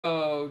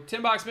go.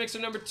 10 box mixer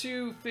number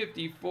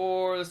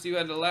 254. Let's see who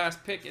had the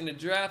last pick in the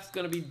draft. It's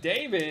going to be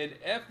David,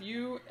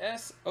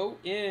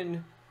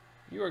 F-U-S-O-N.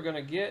 You are going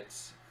to get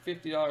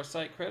 $50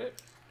 site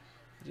credit.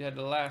 You had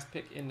the last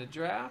pick in the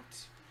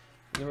draft.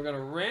 And then we're going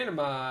to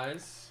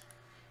randomize.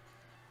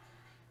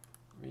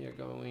 We are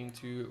going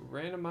to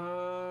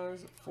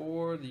randomize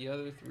for the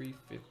other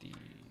 350s.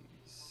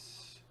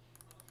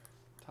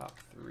 Top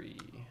 3.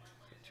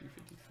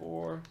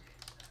 254.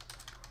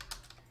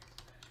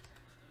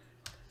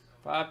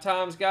 5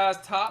 times, guys.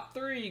 Top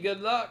 3.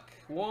 Good luck.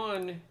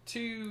 1,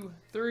 2,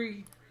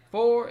 3,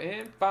 4,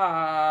 and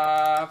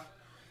 5.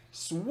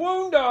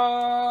 Swoon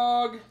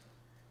Dog,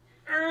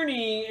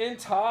 Ernie, and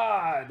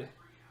Todd.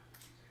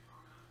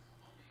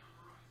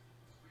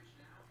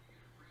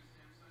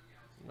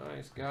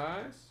 Nice,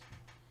 guys.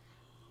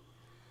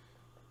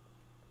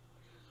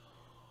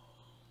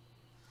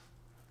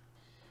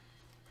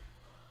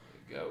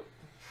 There you go.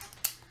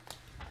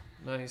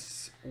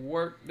 Nice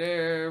work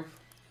there,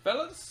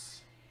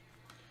 fellas.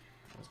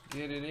 Let's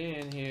get it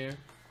in here.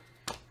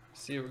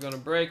 See what we're gonna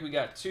break. We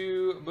got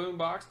 2 boom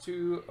box,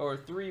 2 or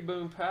 3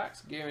 boom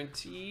packs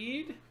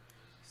guaranteed.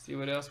 See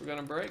what else we're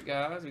gonna break,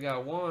 guys. We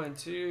got 1,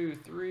 2,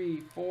 3,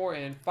 4,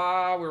 and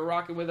 5. We're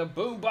rocking with a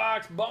boom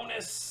box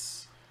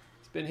bonus.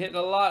 It's been hitting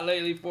a lot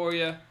lately for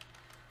you.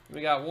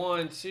 We got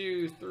 1,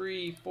 2,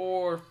 3,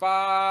 4,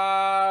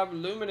 5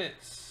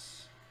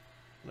 luminance.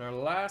 In our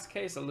last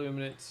case of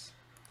luminance.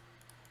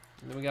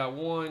 And then we got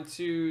 1,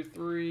 2,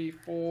 3,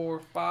 4,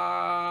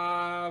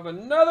 5.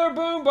 Another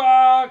boom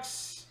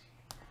box.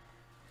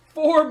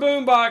 4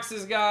 boom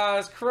boxes,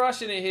 guys.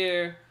 Crushing it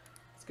here.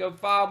 Let's go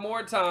 5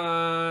 more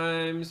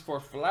times for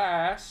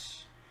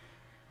flash.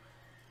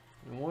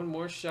 And 1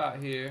 more shot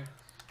here.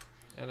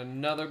 And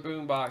another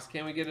boom box.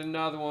 Can we get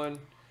another one?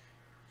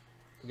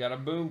 We got a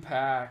boom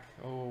pack.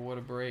 Oh, what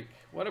a break.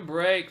 What a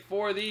break.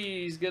 4 of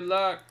these. Good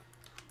luck.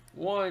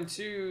 1,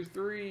 2,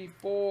 3,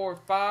 4,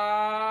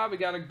 5. We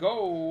got a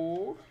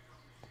gold.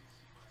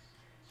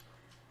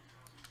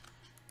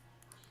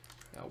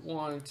 Got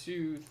 1,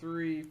 2,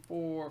 3,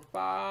 4,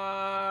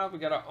 5. We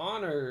got an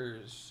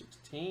honors.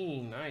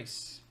 16.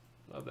 Nice.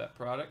 Love that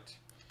product.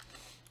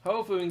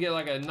 Hopefully we can get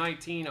like a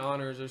 19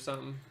 honors or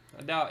something.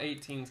 I doubt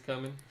 18's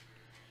coming.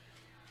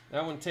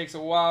 That one takes a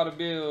while to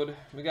build.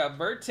 We got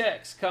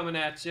Vertex coming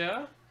at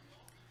ya.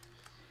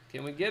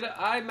 Can we get an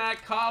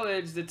iMac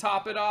College to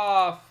top it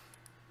off?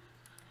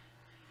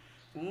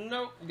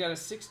 Nope. We got a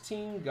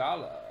 16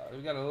 Gala.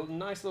 We got a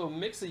nice little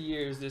mix of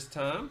years this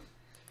time.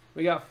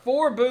 We got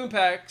 4 boom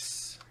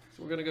packs.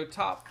 So we're going to go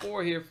top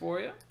 4 here for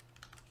you.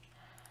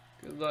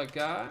 Good luck,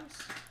 guys.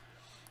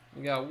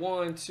 We got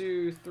 1,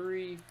 2,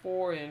 3,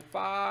 4, and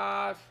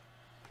 5.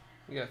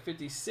 We got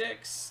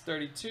 56,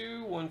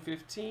 32,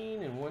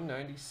 115, and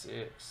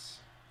 196.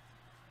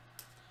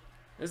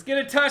 Let's get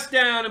a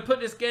touchdown and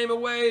put this game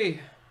away.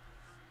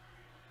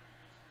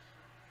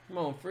 Come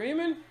on,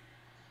 Freeman.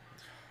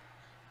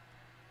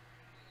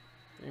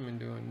 Freeman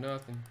doing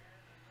nothing.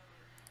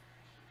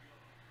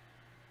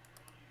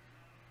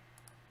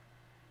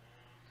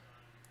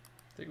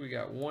 I think we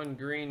got 1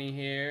 greenie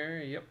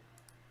here. Yep.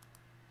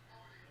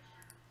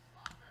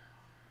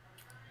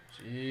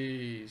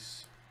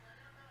 Jeez.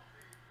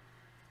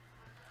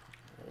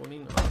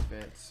 Winning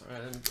offense. All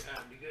right, let me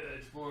that'll be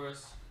good for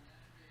us.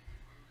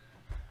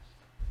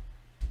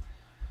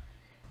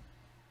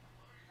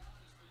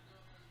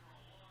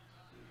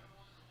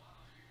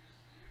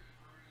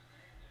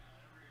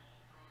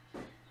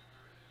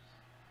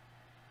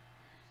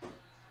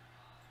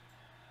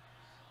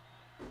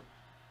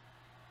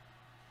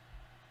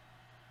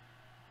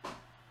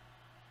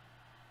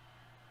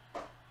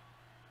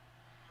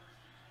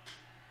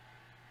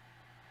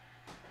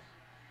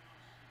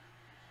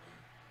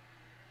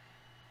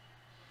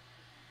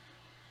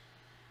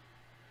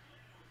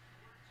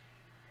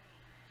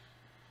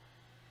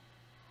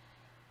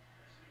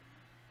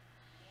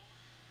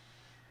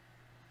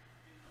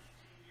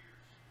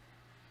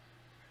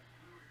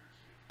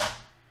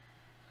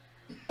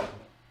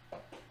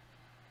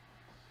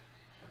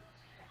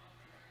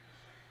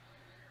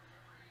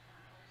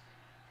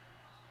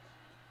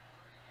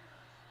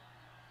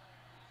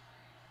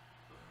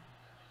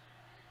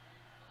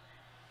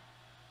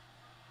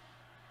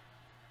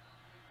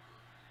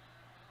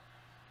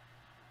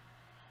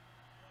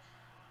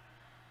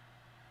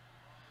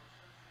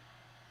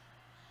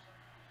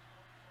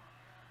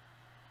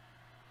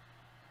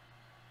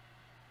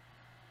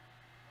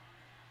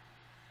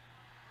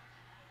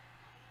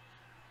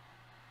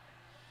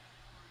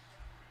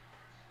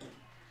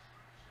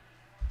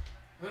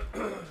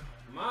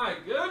 My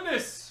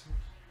goodness.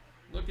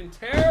 Looking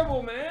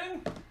terrible,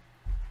 man.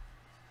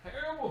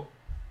 Terrible.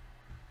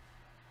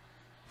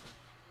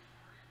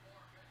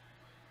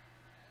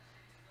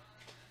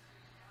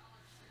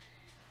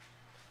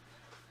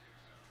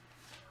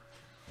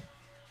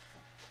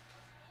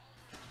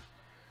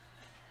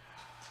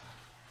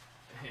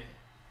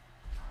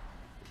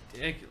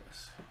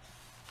 Ridiculous.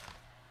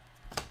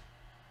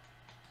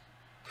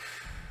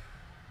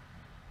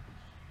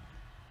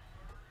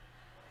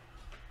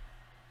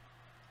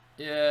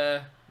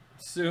 Yeah,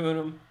 suing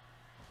them.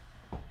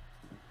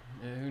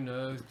 Yeah, who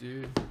knows,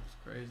 dude? It's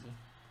crazy.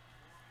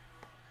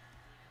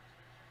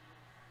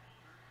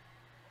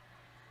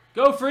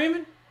 Go,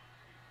 Freeman!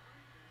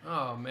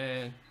 Oh,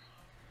 man.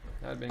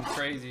 That'd been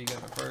crazy. You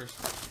got the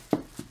first.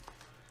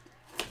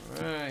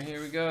 Alright,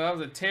 here we go. That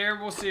was a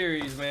terrible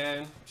series,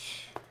 man.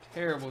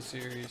 Terrible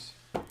series.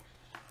 Here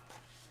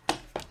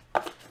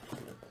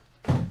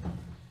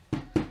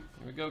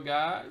we go,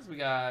 guys. We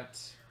got...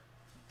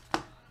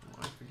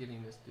 I'm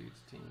forgetting this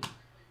dude's team.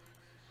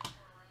 Let me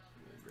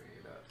bring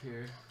it up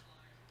here.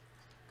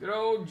 Good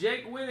old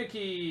Jake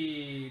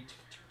Winicky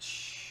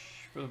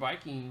for the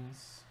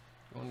Vikings.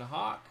 Going to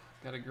Hawk.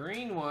 Got a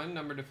green one,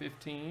 number to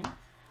 15.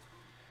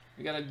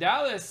 We got a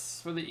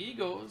Dallas for the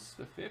Eagles,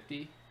 the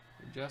 50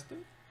 for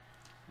Justin.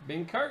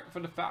 Ben Kirk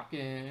for the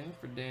Falcons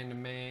for Dan the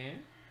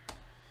Man.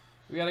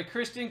 We got a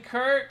Christian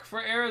Kirk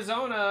for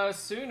Arizona,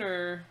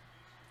 Sooner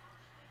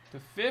to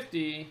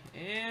 50.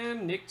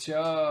 And Nick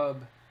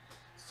Chubb,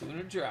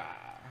 Sooner Dry.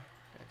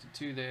 Got you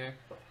 2 there.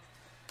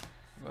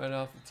 Right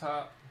off the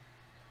top.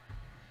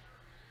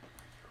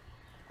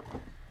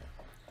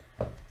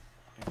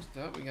 Next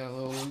up, we got a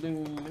little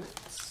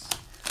Luminance.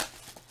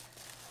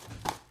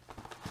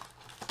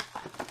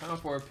 Time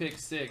for a pick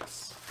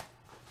 6.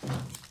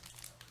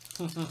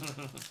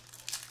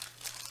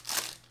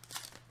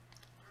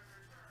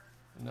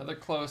 Another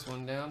close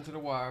one down to the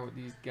wire with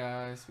these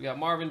guys. We got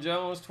Marvin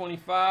Jones,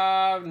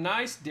 25.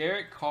 Nice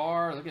Derek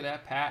Carr. Look at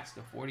that patch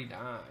to 49.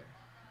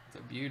 It's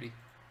a beauty.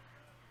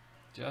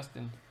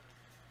 Justin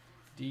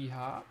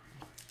D-Hop.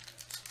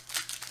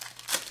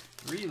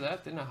 3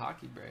 left in the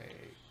hockey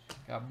break.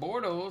 Got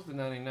Bortles, the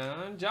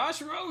 99.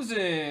 Josh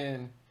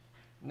Rosen,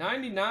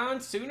 99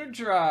 Sooner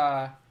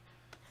Dry.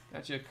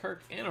 Got you a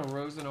Kirk and a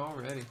Rosen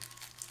already.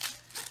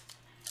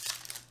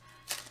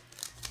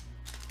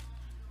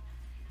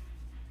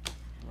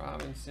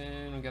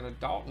 Robinson, we got a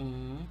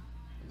Dalton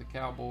for the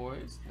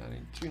Cowboys,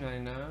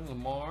 299.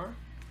 Lamar.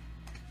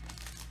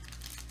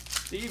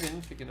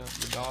 Steven picking up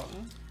the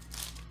Dalton.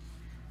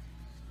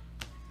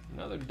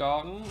 Another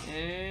Dalton,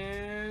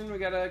 and we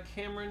got a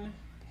Cameron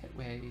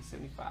Petway,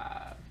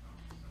 75.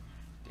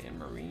 Dan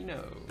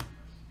Marino.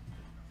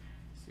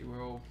 See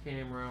where old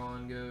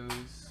Cameron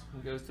goes.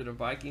 He goes to the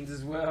Vikings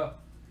as well.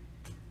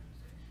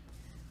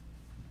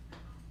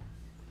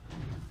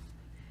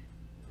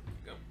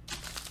 There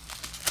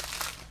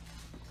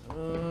we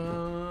go.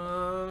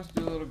 Let's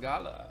do a little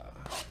gala.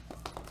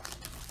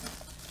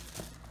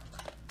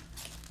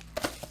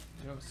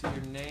 You don't see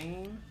your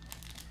name.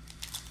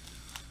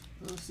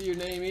 I don't see your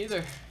name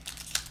either.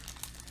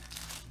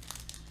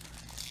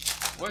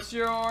 What's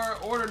your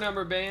order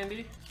number,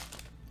 Bandy?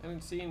 I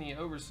didn't see any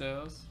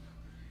oversells.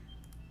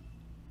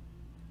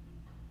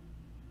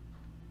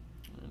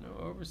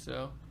 No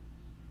oversell.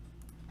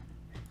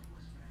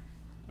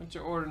 What's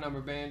your order number,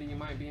 Bandy? You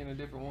might be in a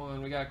different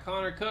one. We got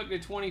Connor Cook to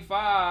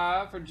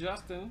 25 for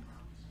Justin.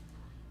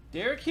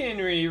 Derrick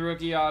Henry,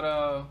 rookie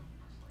auto,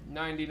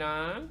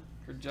 99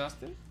 for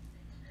Justin.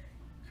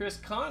 Chris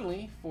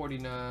Conley,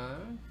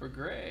 49 for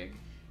Greg,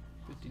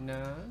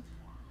 59.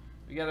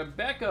 We got a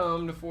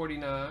Beckham to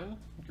 49,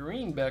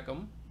 green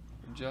Beckham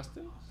for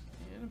Justin,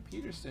 and a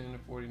Peterson to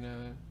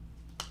 49.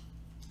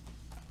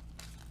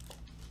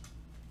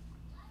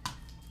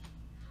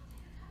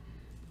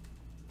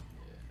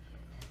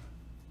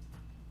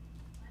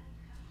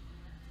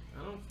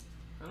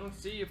 I don't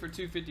see you for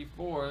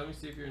 254. Let me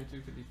see if you're in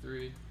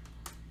 253.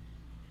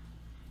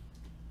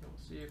 Don't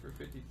see you for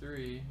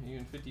 53. Are you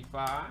in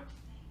 55?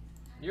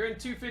 You're in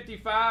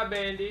 255,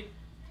 Bandy.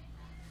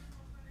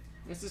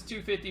 This is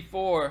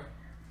 254.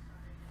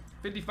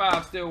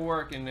 55 still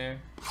working there.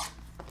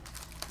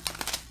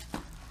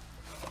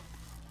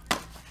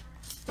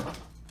 There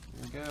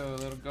we go, a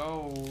little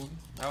gold.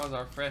 That was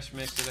our fresh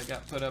mixer that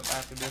got put up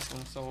after this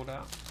one sold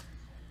out.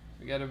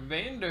 We got a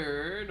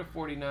Vander to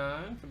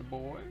 49 for the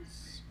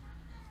boys.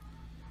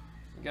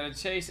 We got a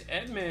Chase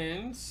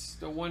Edmonds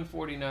to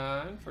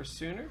 149 for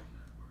Sooner.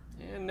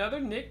 And another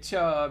Nick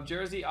Chubb,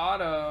 jersey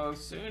auto,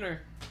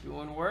 Sooner,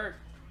 doing work.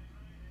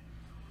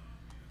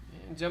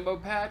 And jumbo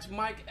patch,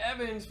 Mike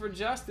Evans for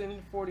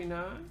Justin,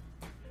 49.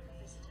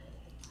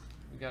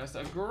 We got us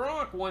a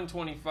Gronk,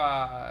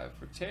 125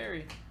 for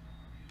Terry.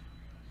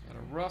 Got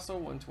a Russell,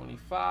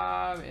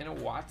 125, and a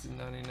Watson,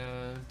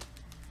 99.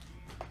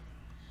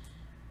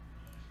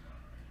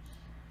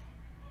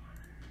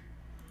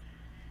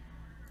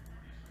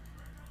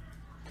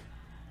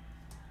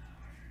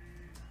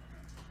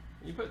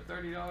 You put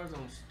 $30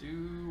 on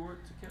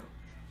Stewart's account?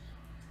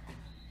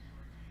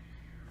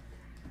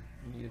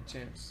 You need a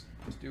chance.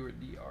 Stewart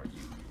DRU.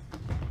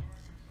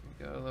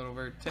 Got a little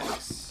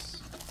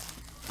Vertex.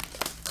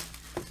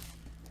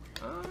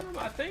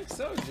 I think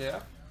so,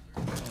 Jeff. I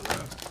don't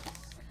know.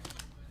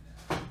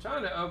 I'm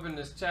trying to open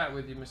this chat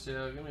with you,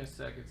 Michelle. Give me a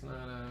sec. It's not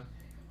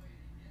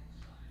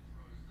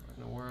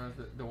in the world.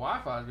 The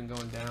Wi-Fi has been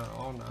going down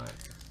all night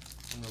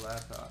on the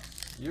laptop.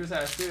 Yours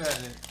has too,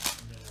 hasn't it?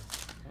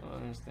 I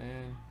don't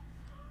understand.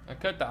 I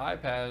cut the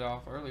iPad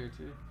off earlier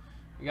too.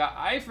 We got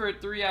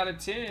Eifert 3 out of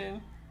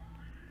 10.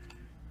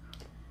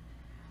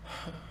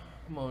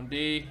 Come on,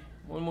 D.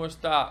 One more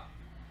stop.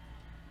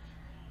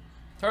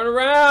 Turn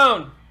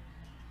around.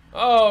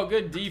 Oh,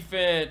 good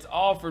defense.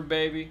 Alford,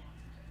 baby.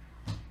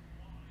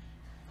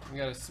 We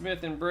got a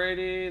Smith and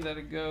Brady.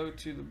 That'll go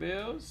to the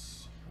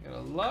Bills. We got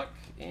a Luck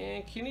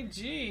and Kenny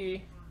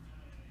G.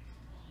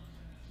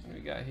 What do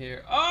we got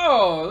here?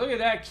 Oh, look at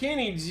that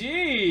Kenny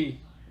G.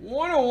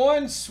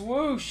 101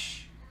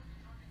 swoosh.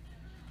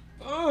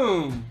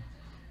 Boom.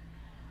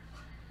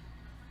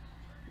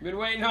 Been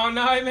waiting all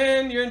night,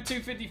 man. You're in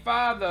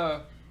 255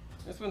 though.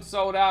 This one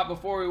sold out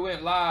before we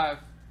went live.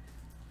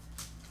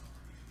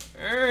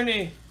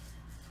 Ernie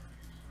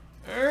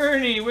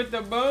with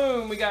the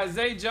boom. We got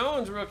Zay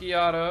Jones rookie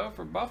auto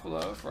for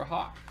Buffalo for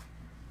Hawk.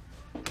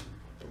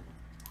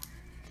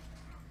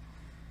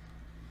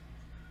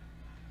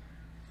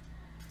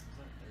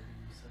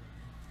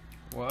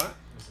 What?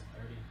 Was it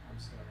 30? I'm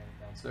just gonna write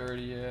it down.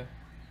 30, yeah.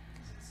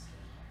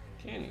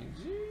 Kenny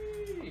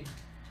G.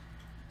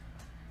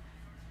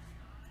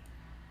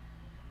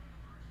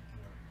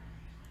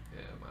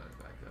 Yeah, mine's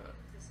back up.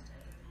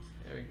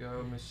 There we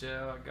go,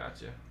 Michelle. I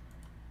got you.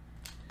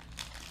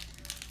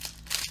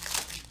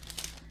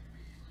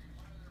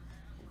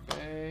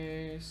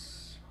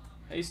 Base.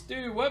 Hey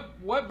Stu,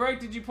 what break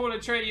did you pull the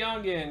Trey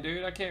Young in,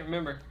 dude? I can't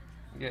remember.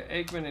 You got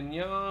Aikman and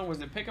Young. Was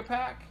it pick a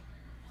pack?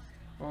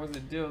 Or was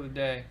it deal of the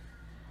day?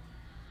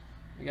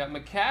 We got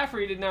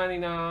McCaffrey to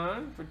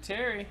 99 for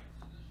Terry.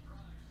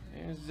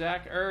 There's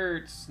Zach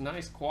Ertz.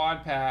 Nice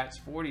quad patch.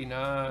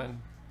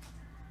 49.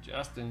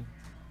 Justin.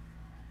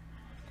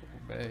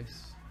 Cool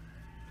base.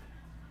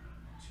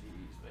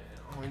 Jeez,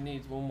 man. All he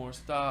needs one more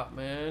stop,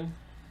 man.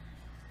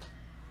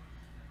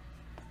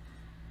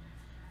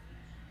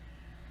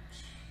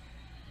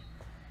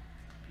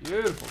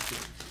 Beautiful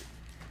kid.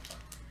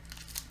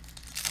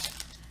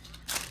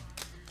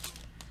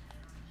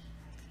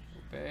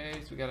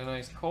 Base. We got a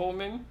nice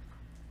Coleman.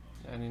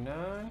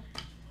 99.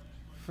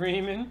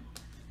 Freeman.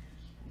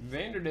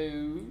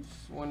 Vanderdoos.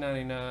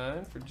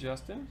 199 for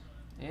Justin.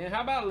 And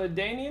how about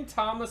LaDainian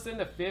Tomlinson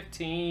to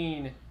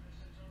 15?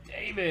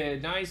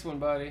 David. Nice one,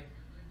 buddy.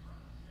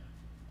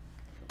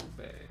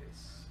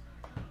 Base.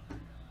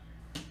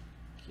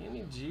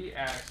 Kenny G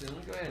action. Let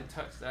me go ahead and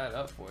touch that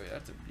up for you.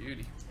 That's a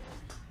beauty.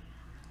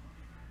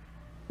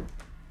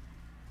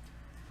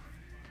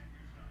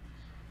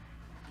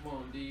 Come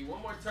on, D.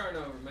 One more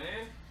turnover,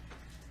 man.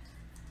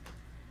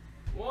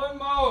 One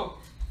more.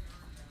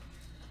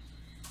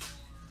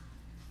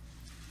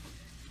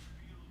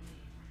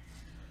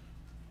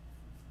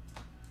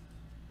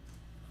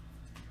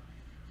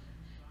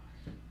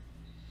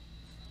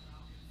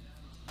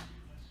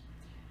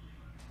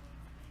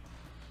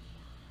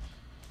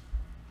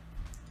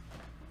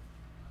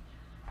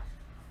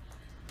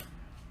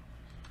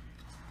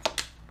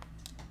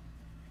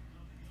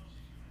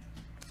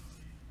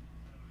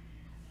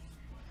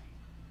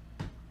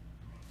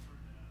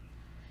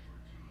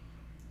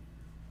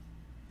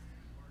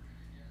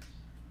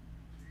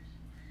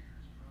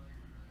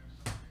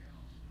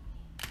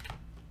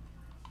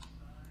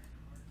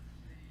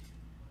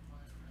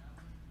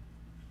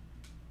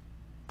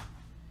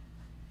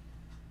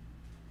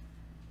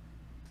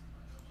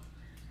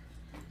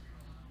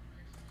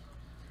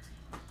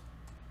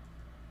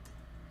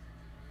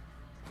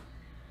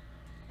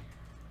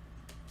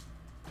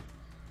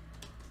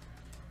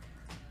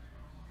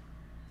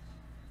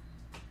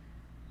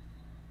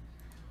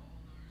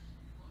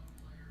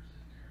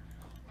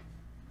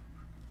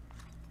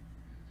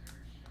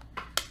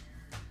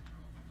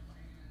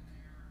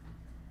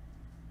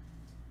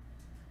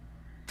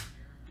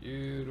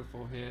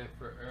 Beautiful hit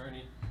for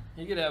Ernie.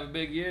 He could have a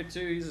big year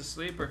too. He's a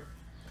sleeper.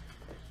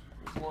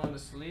 He's one to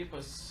sleep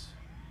us.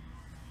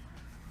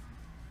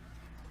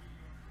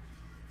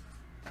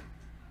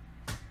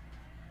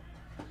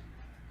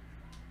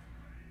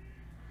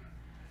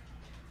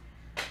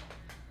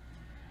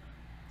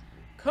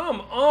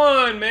 Come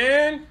on,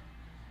 man.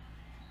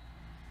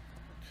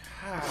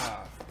 God.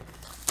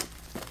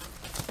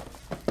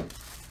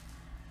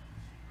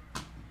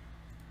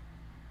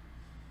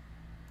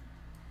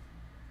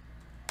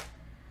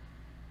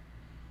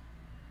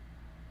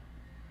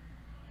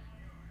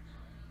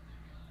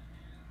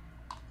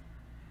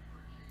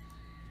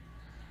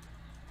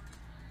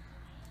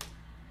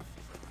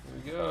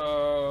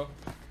 Go.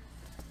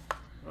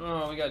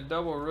 Oh, we got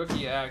double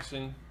rookie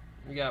action.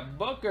 We got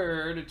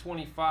Booker to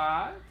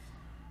 25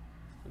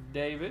 with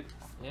David,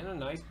 and a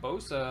nice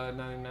Bosa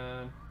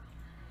 99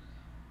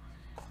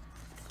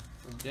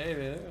 with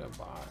David. Look at that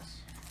box.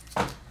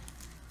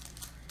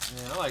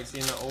 Yeah, I like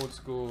seeing the old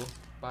school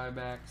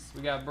buybacks.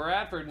 We got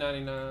Bradford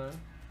 99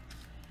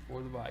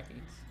 for the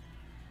Vikings.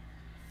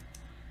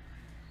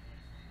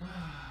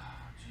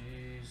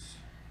 Jeez.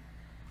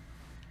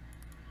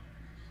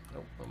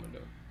 Nope, I'm gonna do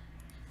it.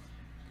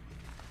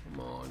 Come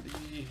on,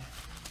 D.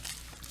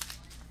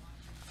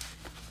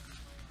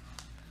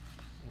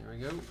 Here we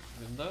go.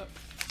 Good luck.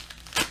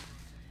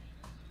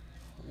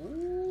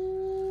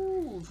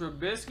 Ooh,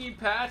 Trubisky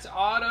patch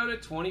auto to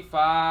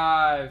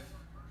 25.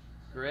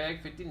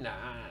 Greg 59.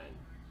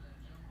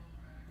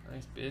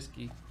 Nice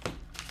bisky.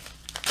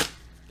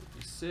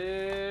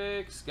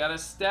 6. Got a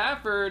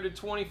Stafford to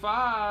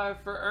 25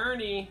 for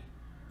Ernie.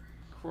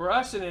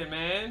 Crushing it,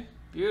 man.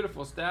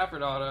 Beautiful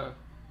Stafford auto.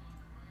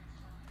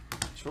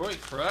 Detroit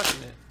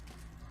crushing it.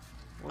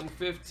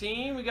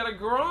 115. We got a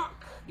Gronk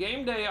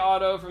game day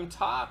auto from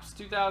Topps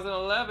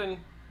 2011.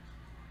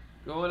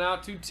 Going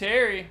out to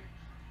Terry.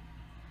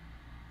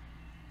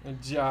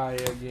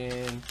 Ajayi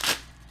again.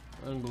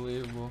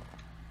 Unbelievable.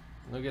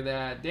 Look at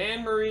that.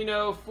 Dan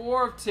Marino,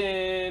 4 of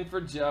 10 for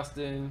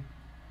Justin.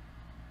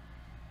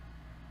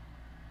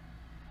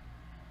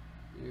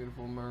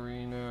 Beautiful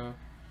Marino.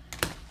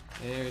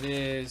 There it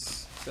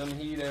is. Some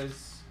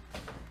Hitas.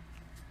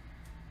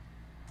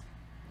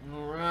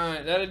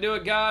 Alright, that'll do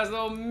it, guys.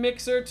 Little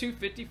mixer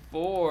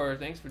 254.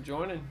 Thanks for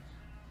joining.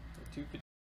 254.